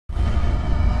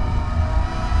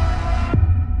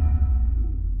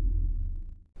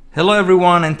Hello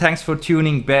everyone, and thanks for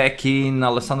tuning back in.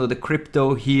 Alessandro the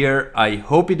Crypto here. I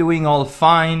hope you're doing all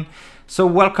fine. So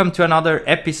welcome to another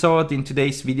episode. In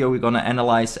today's video we're gonna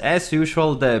analyze, as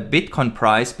usual, the Bitcoin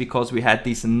price, because we had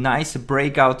this nice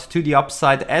breakout to the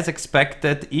upside as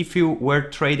expected. If you were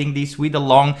trading this with a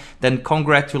long, then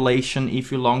congratulations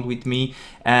if you longed with me.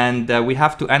 And we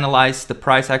have to analyze the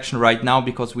price action right now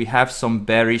because we have some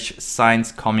bearish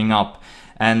signs coming up.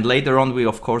 And later on, we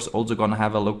of course also gonna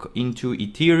have a look into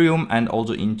Ethereum and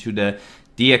also into the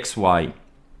DXY.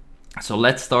 So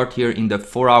let's start here in the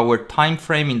 4-hour time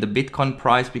frame in the Bitcoin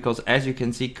price, because as you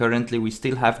can see currently we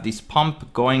still have this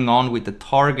pump going on with the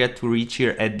target to reach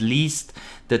here at least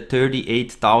the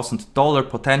 $38,000,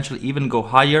 potentially even go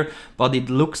higher, but it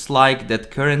looks like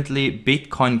that currently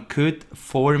Bitcoin could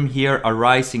form here a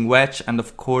rising wedge, and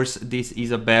of course this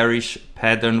is a bearish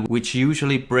pattern which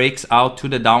usually breaks out to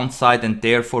the downside, and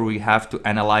therefore we have to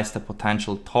analyze the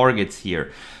potential targets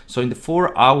here. So in the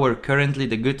 4-hour currently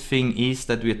the good thing is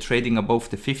that we are trading above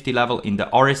the 50 level in the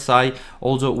RSI.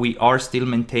 Also we are still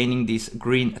maintaining this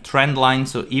green trend line,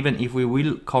 so even if we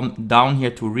will come down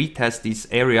here to retest this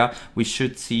area, we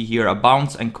should see here a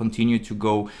bounce and continue to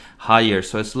go higher.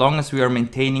 So as long as we are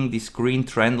maintaining this green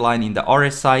trend line in the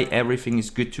RSI, everything is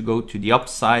good to go to the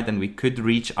upside, and we could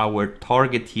reach our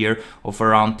target here of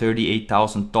around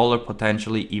 $38,000,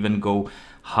 potentially even go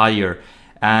higher.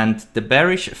 And the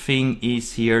bearish thing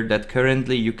is here that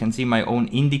currently you can see my own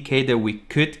indicator. We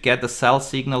could get a sell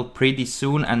signal pretty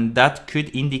soon, and that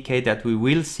could indicate that we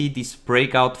will see this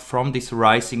breakout from this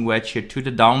rising wedge here to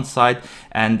the downside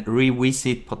and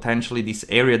revisit potentially this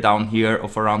area down here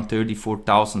of around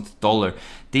 $34,000.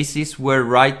 This is where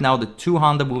right now the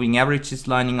 200 moving average is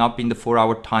lining up in the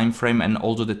 4-hour time frame, and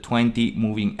also the 20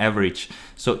 moving average.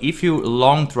 So if you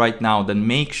longed right now, then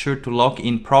make sure to lock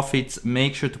in profits,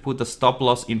 make sure to put a stop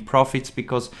loss in profits,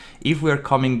 because if we are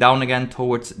coming down again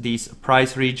towards this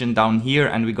price region down here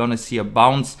and we're gonna see a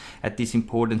bounce at this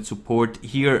important support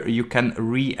here, you can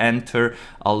re-enter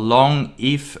a long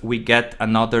if we get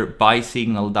another buy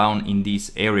signal down in this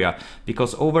area.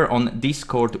 Because over on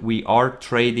Discord we are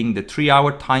trading the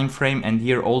 3-hour time frame, and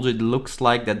here also it looks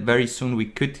like that very soon we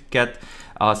could get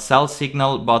a sell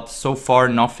signal, but so far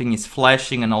nothing is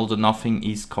flashing and also nothing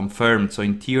is confirmed. So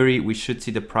in theory we should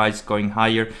see the price going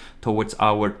higher towards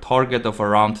our target of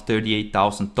around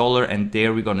 $38,000, and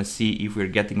there we're gonna see if we're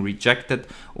getting rejected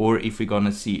or if we're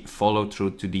gonna see follow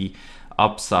through to the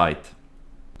upside.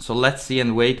 So let's see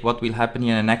and wait what will happen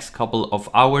in the next couple of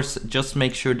hours. Just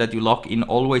make sure that you lock in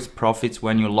always profits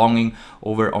when you're longing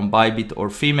over on Bybit or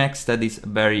Phemex. That is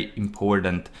very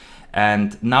important.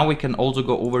 And now we can also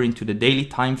go over into the daily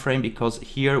time frame, because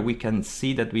here we can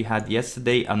see that we had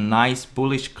yesterday a nice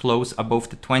bullish close above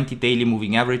the 20 daily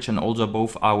moving average and also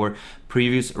above our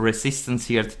previous resistance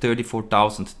here at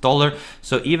 $34,000.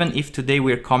 So even if today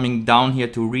we're coming down here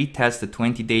to retest the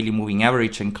 20 daily moving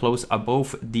average and close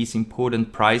above this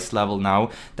important price level now,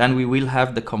 then we will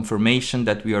have the confirmation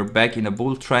that we are back in a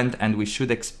bull trend, and we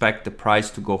should expect the price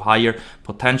to go higher,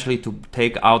 potentially to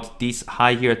take out this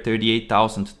high here at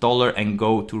 $38,000 and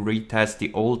go to retest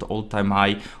the all-time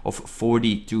high of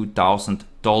 $42,000.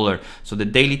 So the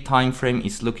daily time frame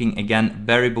is looking again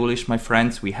very bullish, my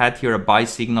friends. We had here a buy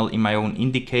signal in my own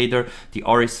indicator. The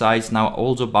RSI is now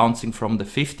also bouncing from the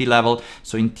 50 level,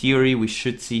 so in theory we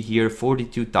should see here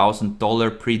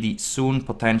 $42,000 pretty soon,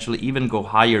 potentially even go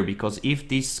higher, because if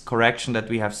this correction that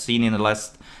we have seen in the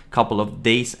last couple of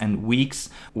days and weeks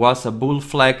was a bull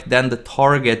flag, then the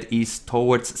target is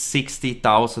towards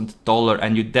 $60,000,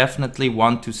 and you definitely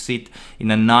want to sit in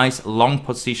a nice long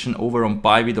position over on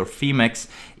Bybit or Phemex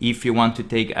if you want to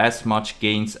take as much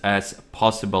gains as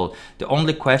possible. The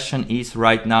only question is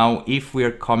right now if we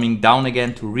are coming down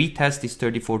again to retest this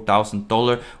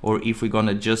 $34,000, or if we're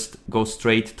gonna just go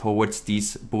straight towards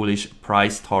these bullish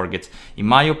price targets. In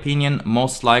my opinion,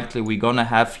 most likely we're gonna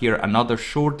have here another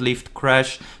short-lived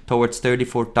crash towards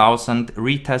 34,000,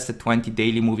 retest the 20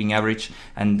 daily moving average,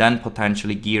 and then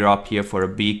potentially gear up here for a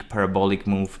big parabolic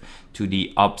move to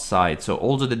the upside. So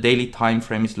also the daily time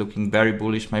frame is looking very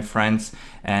bullish, my friends.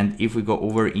 And if we go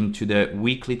over into the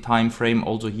weekly time frame,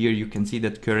 also here you can see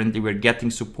that currently we're getting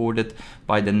supported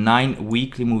by the 9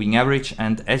 weekly moving average,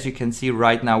 and as you can see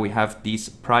right now we have this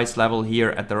price level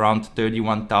here at around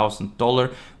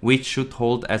 $31,000, which should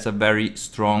hold as a very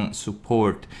strong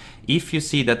support. If you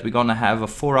see that we're gonna have a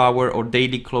 4-hour or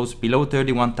daily close below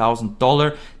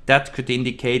 $31,000, that could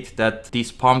indicate that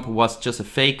this pump was just a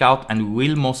fake out, and we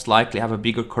will most likely have a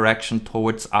bigger correction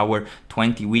towards our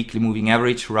 20 weekly moving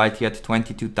average right here at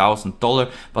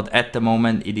 $22,000, but at the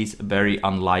moment it is very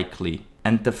unlikely.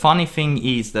 And the funny thing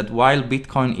is that while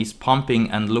Bitcoin is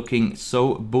pumping and looking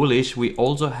so bullish, we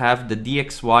also have the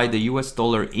DXY, the US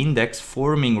dollar index,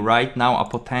 forming right now a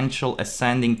potential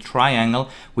ascending triangle,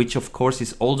 which of course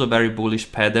is also very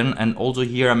bullish pattern. And also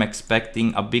here I'm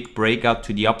expecting a big breakout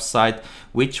to the upside,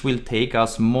 which will take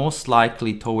us most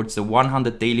likely towards the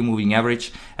 100 daily moving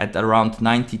average at around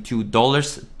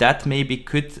 $92. That maybe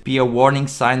could be a warning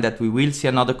sign that we will see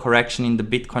another correction in the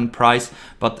Bitcoin price.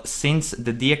 But since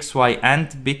the DXY and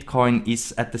Bitcoin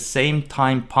is at the same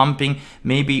time pumping,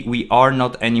 maybe we are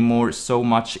not anymore so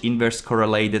much inverse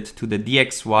correlated to the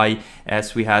DXY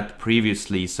as we had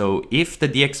previously. So if the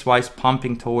DXY is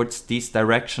pumping towards this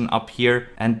direction up here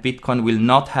and Bitcoin will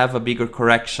not have a bigger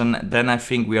correction, then I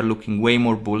think we are looking way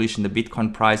more bullish in the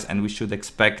Bitcoin price and we should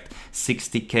expect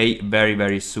 60k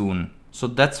very soon. So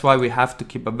that's why we have to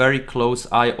keep a very close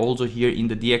eye also here in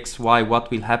the DXY what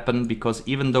will happen, because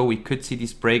even though we could see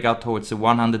this breakout towards the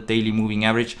 100 daily moving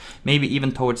average, maybe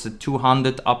even towards the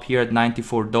 200 up here at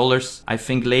 $94, I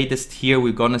think latest here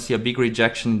we're gonna see a big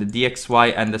rejection in the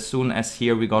DXY, and as soon as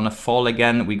here we're gonna fall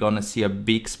again, we're gonna see a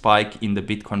big spike in the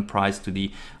Bitcoin price to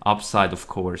the upside, of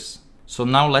course. So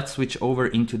now let's switch over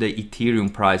into the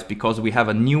Ethereum price, because we have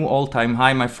a new all-time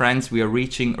high, my friends. We are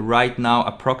reaching right now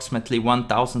approximately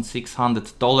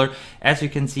 $1,600. As you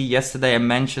can see, yesterday I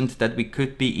mentioned that we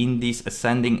could be in this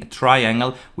ascending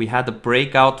triangle. We had a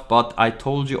breakout, but I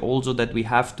told you also that we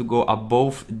have to go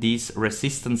above this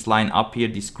resistance line up here,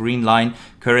 this green line,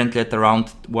 currently at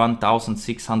around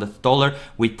 $1,600.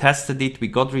 We tested it, we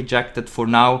got rejected for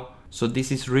now. So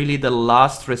this is really the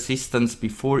last resistance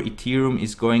before Ethereum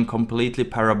is going completely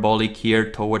parabolic here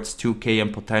towards 2k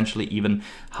and potentially even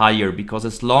higher, because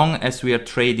as long as we are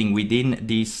trading within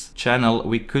this channel,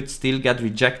 we could still get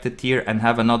rejected here and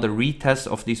have another retest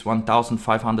of this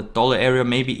 $1,500 area,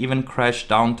 maybe even crash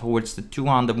down towards the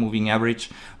 200 moving average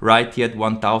right here at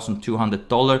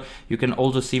 $1,200. You can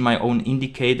also see my own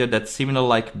indicator that similar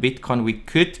like Bitcoin, we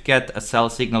could get a sell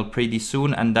signal pretty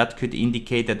soon, and that could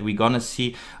indicate that we're gonna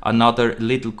see another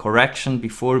little correction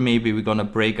before maybe we're gonna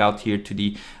break out here to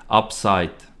the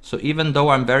upside. So even though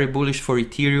I'm very bullish for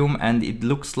Ethereum and it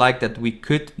looks like that we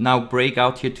could now break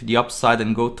out here to the upside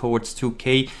and go towards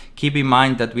 2k, keep in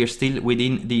mind that we are still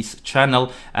within this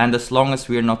channel, and as long as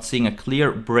we are not seeing a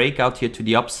clear breakout here to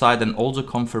the upside and also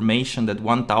confirmation that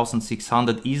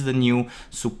 1,600 is the new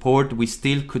support, we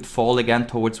still could fall again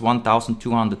towards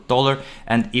 $1,200.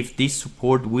 And if this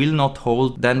support will not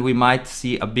hold, then we might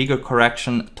see a bigger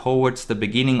correction towards the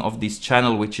beginning of this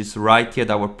channel, which is right here at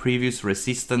our previous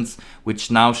resistance, which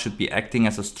now should be acting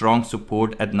as a strong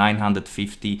support at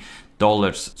 $950.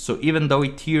 So even though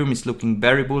Ethereum is looking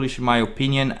very bullish in my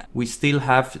opinion, we still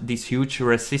have this huge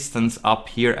resistance up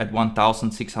here at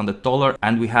 $1,600,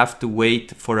 and we have to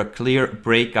wait for a clear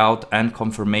breakout and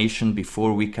confirmation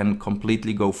before we can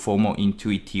completely go FOMO into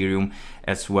Ethereum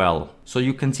as well. So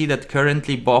you can see that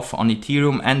currently both on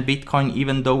Ethereum and Bitcoin,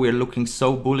 even though we're looking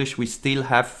so bullish, we still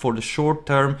have for the short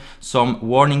term some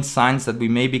warning signs that we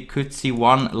maybe could see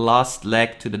one last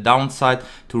leg to the downside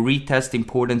to retest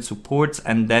important supports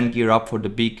and then gear up for the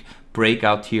big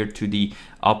breakout here to the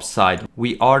upside.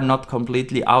 We are not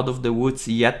completely out of the woods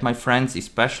yet, my friends,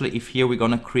 especially if here we're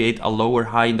gonna create a lower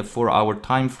high in the 4-hour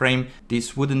time frame.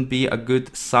 This wouldn't be a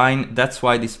good sign. That's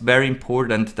why it is very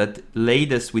important that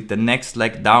latest with the next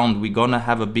leg down we're gonna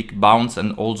have a big bounce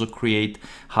and also create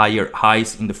higher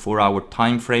highs in the 4-hour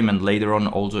time frame, and later on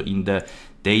also in the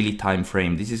daily time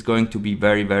frame. This is going to be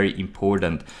very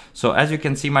important. So as you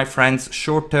can see, my friends,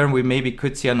 short term we maybe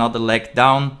could see another leg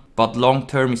down, but long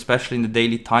term, especially in the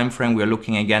daily time frame, we are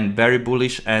looking again very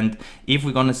bullish. And if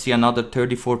we're gonna see another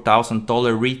 $34,000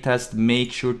 retest,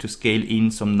 make sure to scale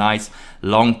in some nice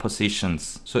long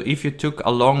positions. So if you took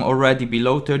a long already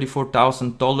below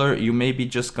 $34,000, you may be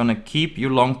just gonna keep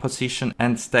your long position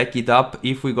and stack it up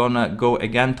if we're gonna go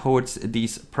again towards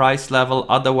this price level.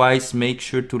 Otherwise, make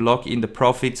sure to lock in the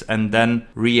profits and then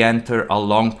re-enter a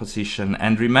long position.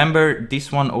 And remember, this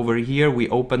one over here, we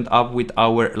opened up with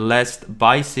our last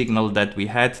buy signal that we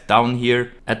had down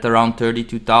here at around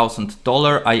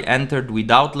 $32,000. I entered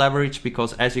without leverage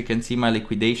because, as you can see, my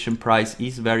liquidation price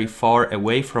is very far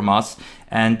away from us.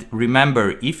 And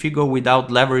remember, if you go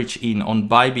without leverage in on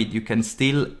Bybit, you can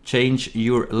still change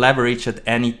your leverage at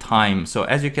any time. So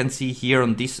as you can see here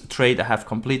on this trade, I have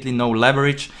completely no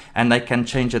leverage and I can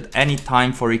change at any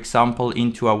time, for example,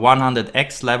 into a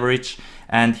 100x leverage.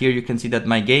 And here you can see that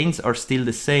my gains are still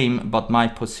the same, but my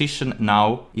position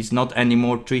now is not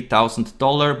anymore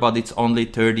 $3,000, but it's only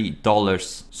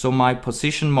 $30. So my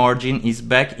position margin is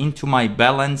back into my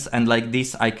balance, and like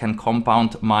this I can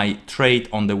compound my trade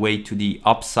on the way to the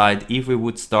upside if we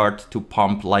would start to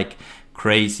pump like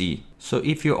crazy. So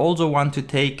if you also want to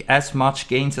take as much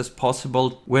gains as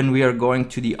possible when we are going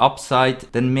to the upside,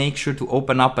 then make sure to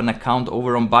open up an account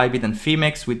over on Bybit and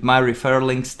Phemex with my referral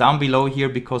links down below here,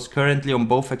 because currently on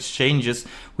both exchanges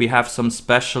we have some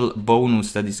special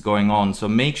bonus that is going on. So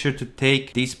make sure to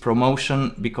take this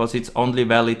promotion because it's only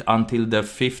valid until the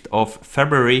 5th of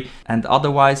February. And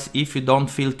otherwise, if you don't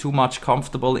feel too much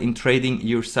comfortable in trading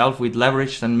yourself with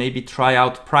leverage, then maybe try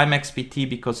out Prime XBT,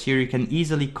 because here you can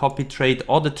easily copy trade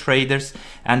other traders.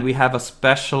 And we have a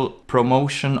special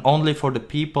promotion only for the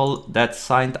people that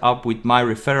signed up with my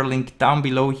referral link down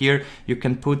below here. You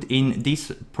can put in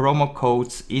these promo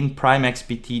codes in Prime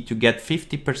XBT to get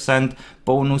 50%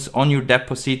 bonus on your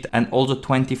deposit and also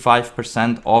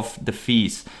 25% off the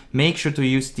fees. Make sure to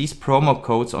use these promo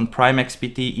codes on Prime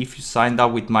XBT if you signed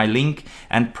up with my link.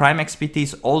 And Prime XBT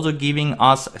is also giving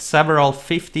us several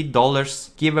 $50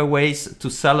 giveaways to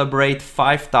celebrate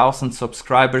 5,000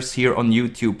 subscribers here on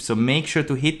YouTube. So make sure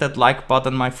to hit that like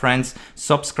button, my friends.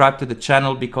 Subscribe to the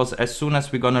channel, because as soon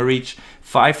as we're gonna reach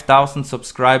 5,000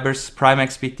 subscribers, Prime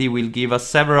XBT will give us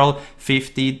several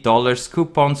 $50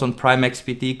 coupons on Prime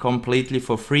XBT completely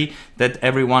for free that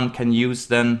everyone can use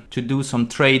then to do some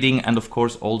trading, and of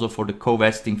course also for the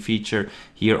co-vesting feature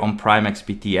here on Prime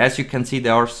XBT. As you can see,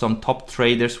 there are some top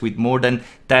traders with more than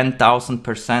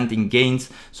 10,000% in gains,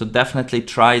 so definitely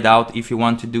try it out if you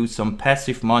want to do some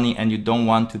passive money and you don't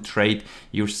want to trade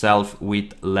yourself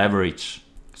with leverage.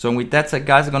 So with that said,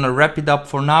 guys, I'm gonna wrap it up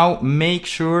for now. Make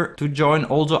sure to join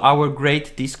also our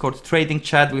great Discord trading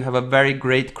chat. We have a very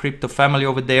great crypto family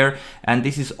over there, and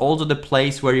this is also the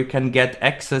place where you can get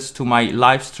access to my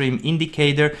live stream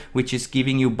indicator, which is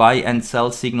giving you buy and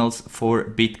sell signals for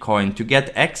Bitcoin. To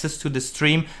get access to the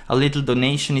stream, a little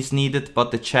donation is needed, but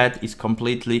the chat is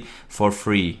completely for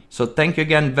free. So thank you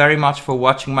again very much for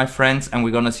watching, my friends, and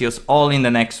we're gonna see us all in the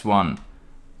next one.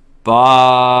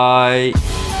 Bye.